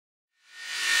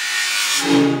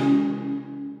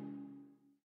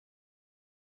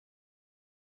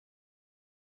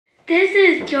This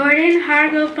is Jordan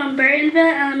Hargo from Burtonville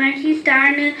Elementary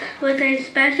Star News with a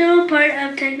special report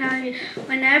of technology.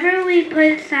 Whenever we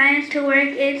put science to work,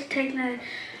 it's technology.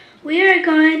 We are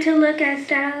going to look at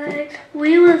satellites.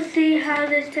 We will see how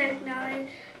this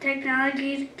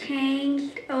technology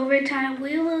changed over time.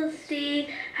 We will see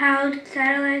how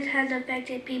satellites has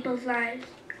affected people's lives.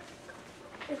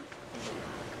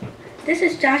 This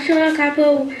is Joshua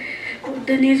Capo,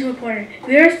 the news reporter.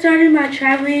 We are starting by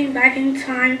traveling back in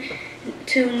time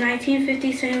to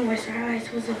 1957 where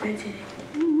satellites was invented.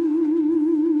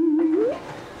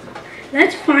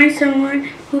 Let's find someone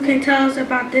who can tell us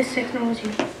about this technology.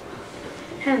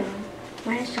 Hello,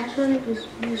 my name is Joshua, the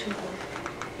news reporter.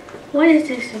 What is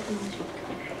this technology?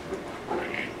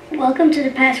 Welcome to the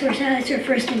past where satellites were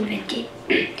first invented.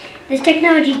 This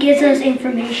technology gives us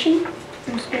information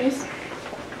from space.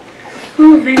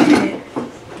 Who invented it?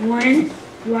 When?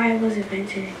 Why was it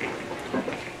invented?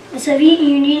 The Soviet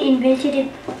Union invented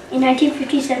it in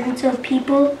 1957 so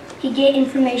people could get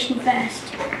information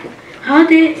fast. How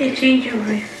did it change your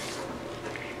life?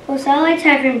 Well, satellites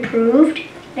have improved.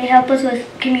 They help us with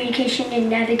communication and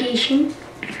navigation.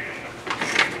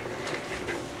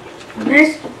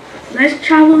 Let's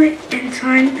travel in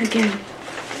time again.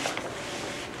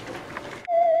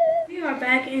 We are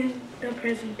back in the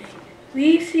present day.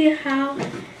 We see how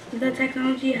the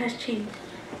technology has changed.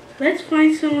 Let's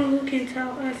find someone who can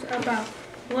tell us about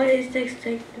what is this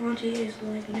technology is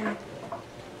like now.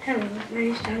 Hello, my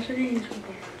name is Joshua, the news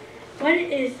reporter. What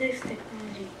is this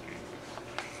technology?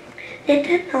 This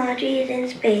technology is in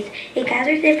space. It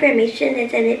gathers information and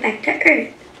sends it back to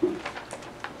Earth.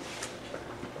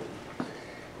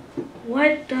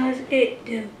 What does it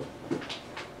do?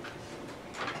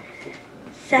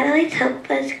 Satellites help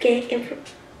us get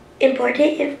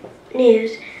important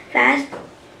news fast,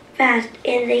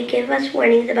 and they give us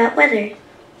warnings about weather.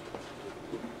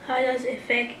 How does it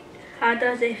affect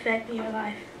your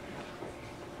life?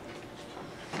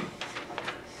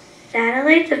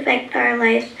 Satellites affect our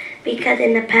lives because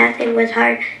in the past it was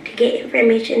hard to get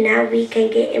information. Now we can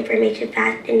get information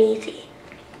fast and easy.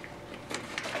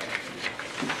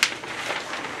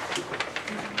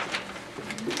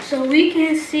 So we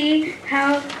can see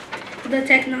how the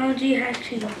technology has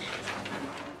changed.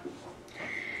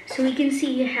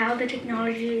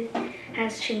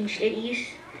 It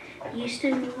used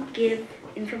to give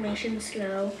information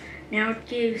slow. Now it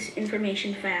gives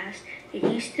information fast. It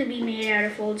used to be made out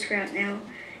of old scrap. Now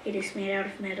it is made out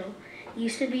of metal. It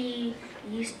used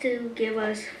to give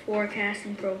us forecasts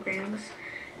and programs.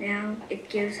 Now it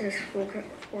gives us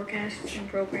forecasts and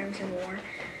programs and more.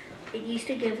 It used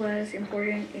to give us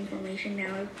important information.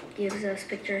 Now it gives us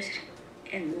pictures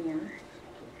and more.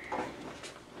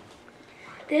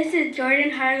 This is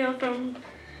Jordan Hargo from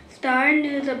Star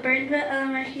News of Burtonville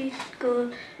Elementary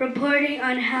School reporting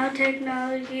on how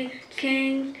technology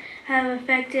change have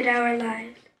affected our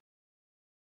lives.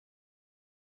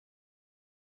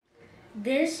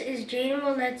 This is Jane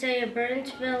Molette of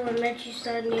Burtonville Elementary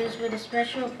Star News with a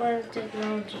special report of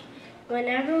technology.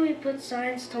 Whenever we put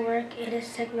science to work, it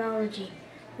is technology.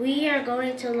 We are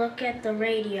going to look at the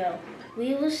radio.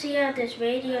 We will see how this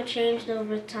radio changed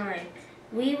over time.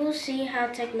 We will see how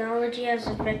technology has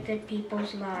affected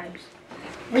people's lives.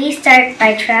 We start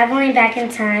by traveling back in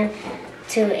time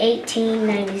to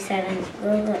 1897.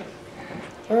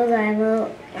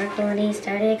 Guglielmo Marconi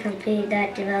started a company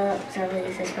that developed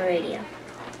services for radio.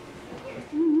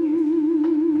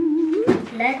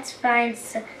 Let's find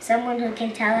someone who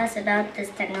can tell us about this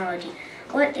technology.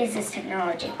 What is this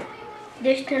technology?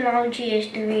 This technology is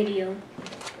the radio.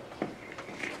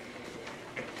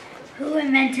 Who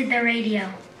invented the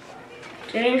radio?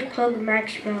 James Clerk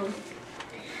Maxwell.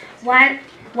 Why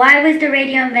was the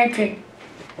radio invented?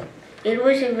 It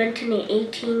was invented in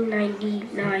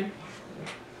 1899.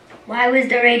 Why was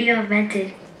the radio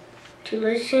invented? To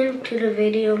listen to the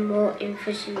radio more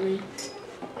efficiently.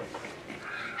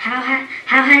 How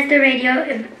has the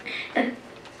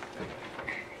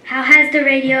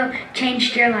radio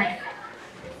changed your life?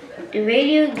 The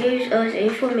radio gives us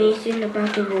information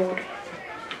about the world.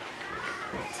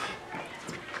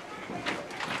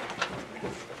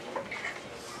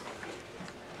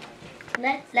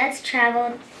 Let's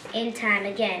travel in time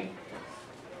again.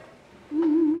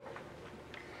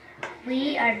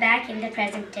 We are back in the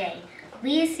present day.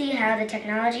 We see how the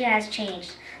technology has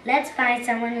changed. Let's find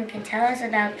someone who can tell us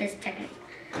about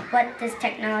what this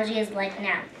technology is like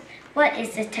now. What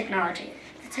is this technology?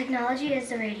 The technology is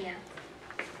the radio.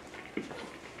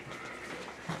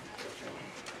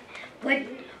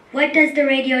 What does the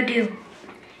radio do?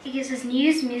 It gives us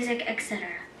news, music,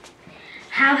 etc.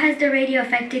 How has the radio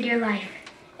affected your life?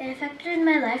 It affected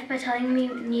my life by telling me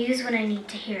news when I need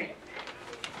to hear it.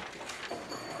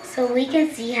 So we can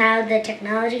see how the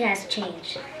technology has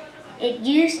changed. It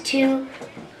used to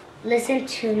listen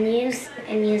to news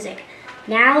and music.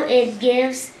 Now it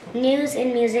gives news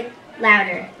and music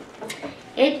louder.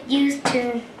 It used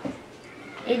to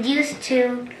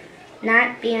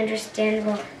not be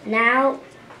understandable. Now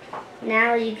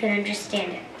you can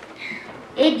understand it.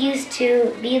 It used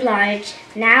to be large.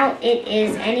 Now it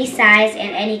is any size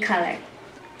and any color.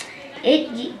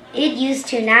 It used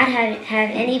to not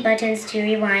have any buttons to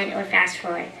rewind or fast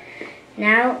forward.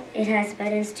 Now it has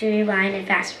buttons to rewind and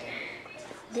fast forward.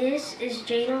 This is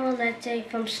Jano Alette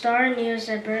from Star News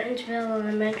at Burtonsville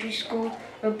Elementary School,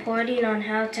 reporting on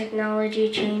how technology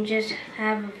changes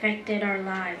have affected our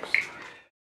lives.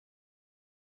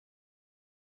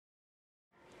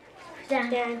 Dun,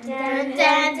 dun, dun,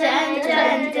 dun,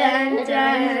 dun, dun,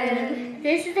 dun.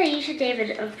 This is Aisha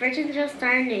David of Burtonsville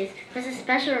Star News with a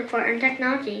special report on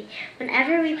technology.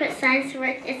 Whenever we put science to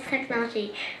work, it's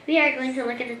technology. We are going to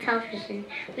look at the television.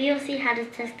 We will see how the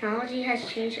technology has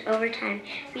changed over time.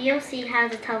 We will see how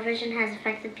the television has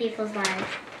affected people's lives.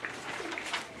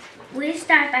 We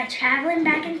start by traveling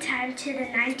back in time to the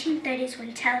 1930s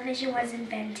when television was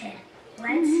invented.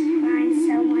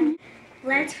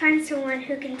 Let's find someone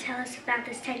who can tell us about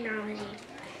this technology.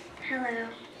 Hello.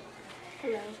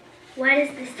 Hello. What is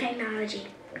this technology?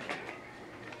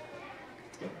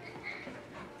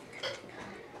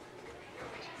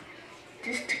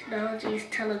 This technology is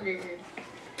television.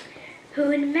 Who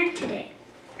invented it?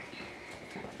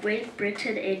 Great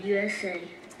Britain and USA.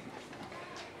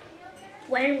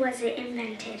 When was it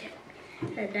invented?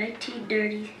 In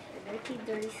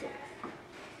 1936.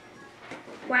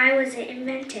 Why was it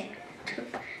invented?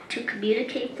 To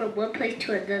communicate from one place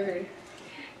to another.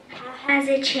 How has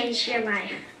it changed your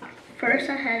life? First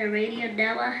I had a radio,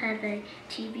 now I have a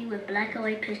TV with black and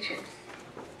white pictures.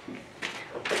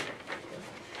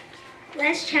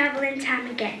 Let's travel in time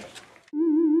again.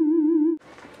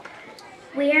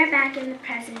 We are back in the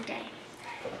present day.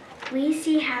 We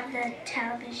see how the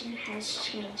television has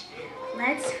changed.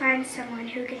 Let's find someone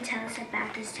who can tell us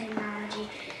about this technology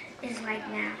is like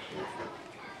now.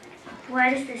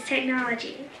 What is this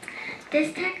technology?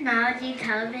 This technology,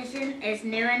 television, is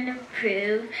new and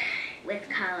improved with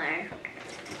color.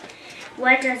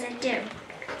 What does it do?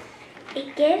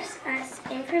 It gives us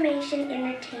information,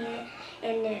 entertainment,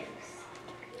 and news.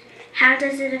 How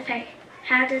does it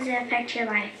affect your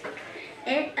life?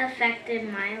 It affected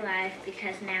my life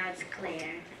because now it's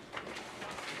clear.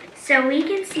 So we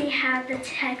can see how the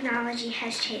technology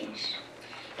has changed.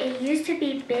 It used to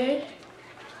be big.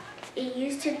 It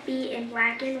used to be in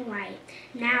black and white.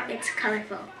 Now it's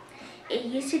colorful. It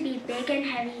used to be big and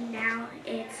heavy. Now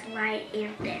it's light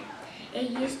and thin. It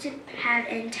used to have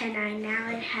antennae. Now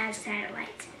it has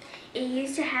satellites. It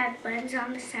used to have buttons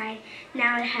on the side.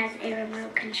 Now it has a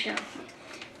remote control.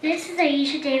 This is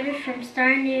Aisha David from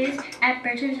Star News at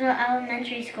Burtonsville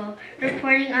Elementary School,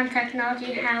 reporting on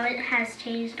technology, how it has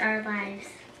changed our lives.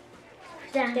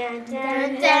 Dun, dun,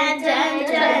 dun, dun, dun,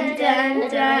 dun, dun,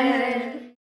 dun.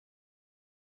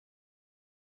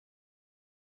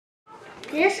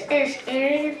 This is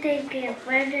Arian Thinking of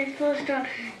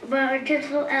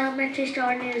Burtonsville Elementary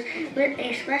Star News with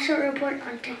a special report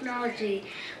on technology.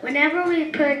 Whenever we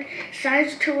put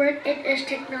science to work, it is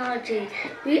technology.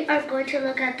 We are going to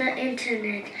look at the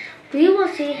internet. We will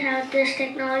see how this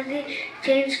technology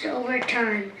changed over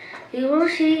time. We will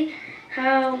see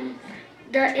how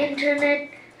the internet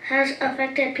has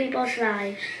affected people's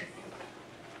lives.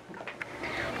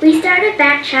 We started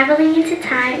back traveling into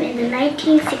time in the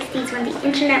 1960s when the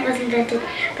internet was invented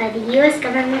by the U.S.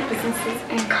 government, businesses,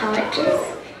 and colleges.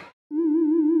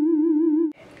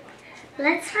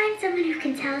 Let's find someone who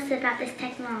can tell us about this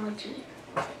technology.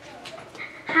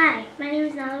 Hi, my name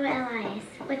is Nala Elias.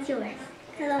 What's yours?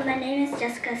 Hello, my name is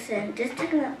Jessica Sin.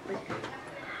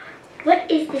 What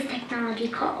is this technology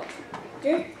called?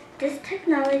 This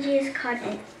technology is called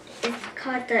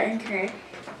the internet.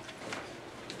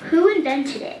 Who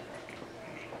invented it?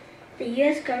 The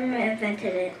U.S. government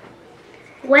invented it.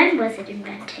 When was it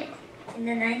invented? In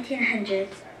the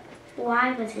 1900s.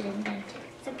 Why was it invented?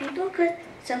 So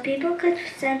people could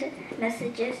send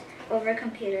messages over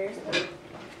computers.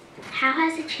 How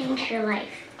has it changed your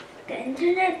life? The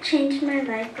internet changed my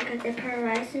life because it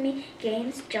provides me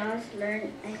games, jobs,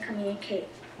 learn, and communicate.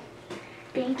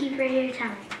 Thank you for your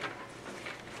time.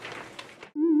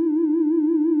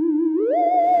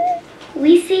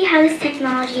 We see how this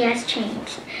technology has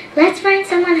changed. Let's find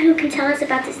someone who can tell us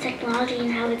about this technology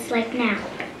and how it's like now.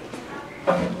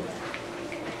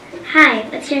 Hi,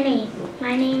 what's your name?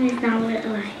 My name is Nala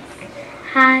Elias.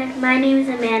 Hi, my name is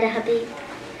Amanda Habib.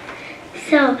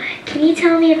 So, can you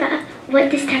tell me about what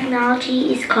this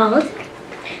technology is called?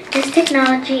 This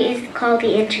technology is called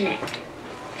the internet.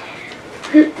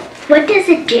 What does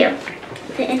it do?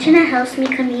 The internet helps me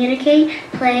communicate,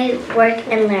 play, work,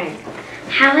 and learn.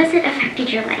 How has it affected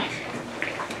your life?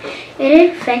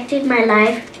 It affected my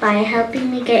life by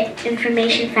helping me get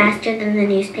information faster than the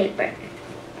newspaper.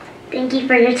 Thank you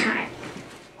for your time.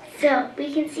 So,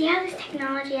 we can see how this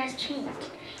technology has changed.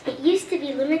 It used to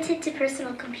be limited to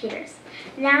personal computers.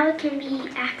 Now it can be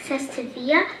accessed to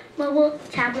via mobile,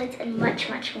 tablets, and much,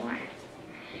 much more.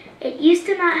 It used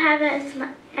to not have as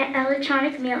much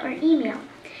electronic mail or email.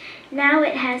 Now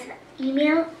it has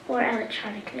email or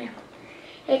electronic mail.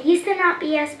 It used to not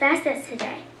be as fast as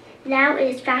today. Now it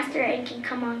is faster and can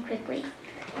come on quickly.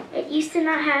 It used to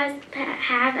not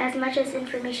have as much as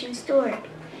information stored.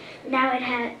 Now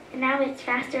it's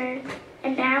faster,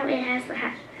 and now it has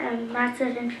lots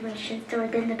of information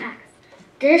stored in the past.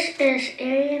 This is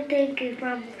Arian Thinking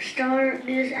from Star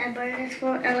News at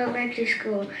Burnsville Elementary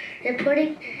School,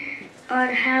 reporting on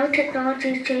how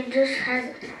technology changes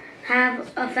have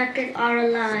affected our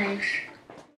lives.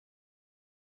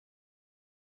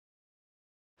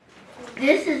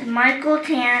 This is Michael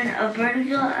Tan of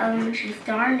Burnsville Elementary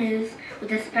Star News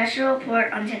with a special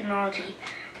report on technology.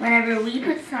 Whenever we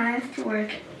put science to work,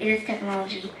 it is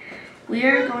technology. We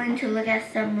are going to look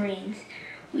at submarines.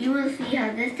 We will see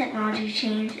how this technology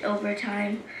changed over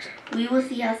time. We will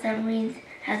see how submarines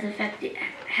have affected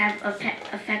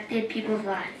people's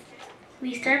lives.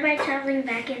 We start by traveling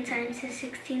back in time to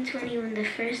 1620 when the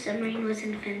first submarine was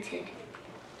invented.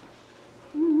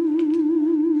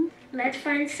 Let's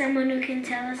find someone who can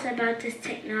tell us about this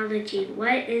technology.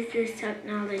 What is this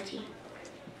technology?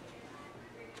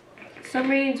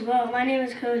 Submarines, well, my name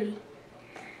is Cody.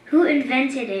 Who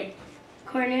invented it?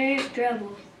 Cornelius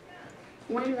Drebbel.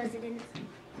 When was it invented?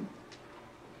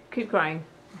 Keep going.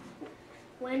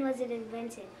 When was it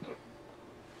invented?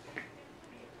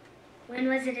 When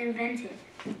was it invented?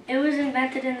 It was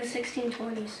invented in the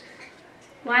 1620s.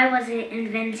 Why was it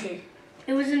invented?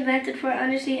 It was invented for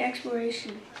undersea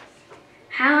exploration.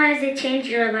 How has it changed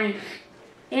your life?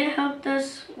 It helped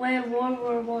us win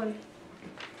World War I.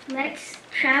 Let's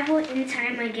travel in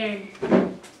time again.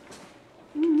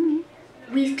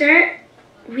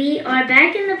 We are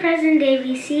back in the present day.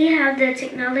 We see how the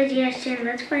technology has changed.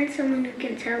 Let's find someone who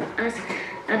can tell us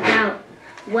about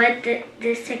what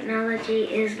this technology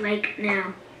is like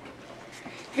now.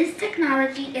 This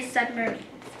technology is submarines.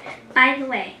 By the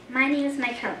way, my name is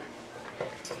Michaela.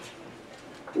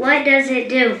 What does it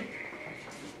do?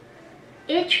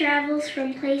 It travels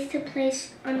from place to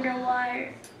place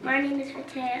underwater. My name is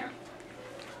Mateo.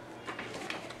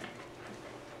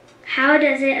 How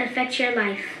does it affect your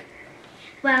life?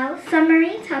 Well,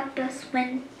 submarines helped us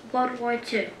win World War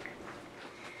II.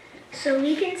 So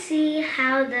we can see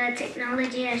how the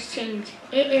technology has changed.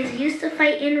 It is used to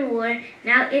fight in war.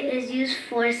 Now it is used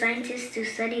for scientists to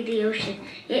study the ocean.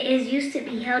 It is used to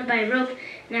be held by rope.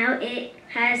 Now it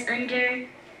has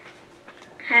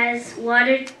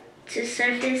water to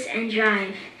surface and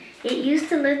drive. It used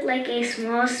to look like a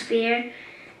small sphere.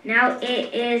 Now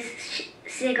it is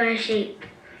cigar shape.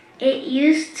 It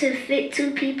used to fit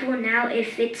 2 people. Now it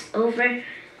fits over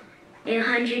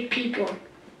 100 people.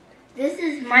 This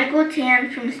is Michael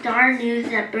Tan from Star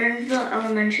News at Burnsville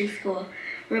Elementary School,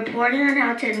 reporting on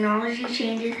how technology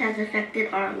changes has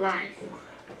affected our lives.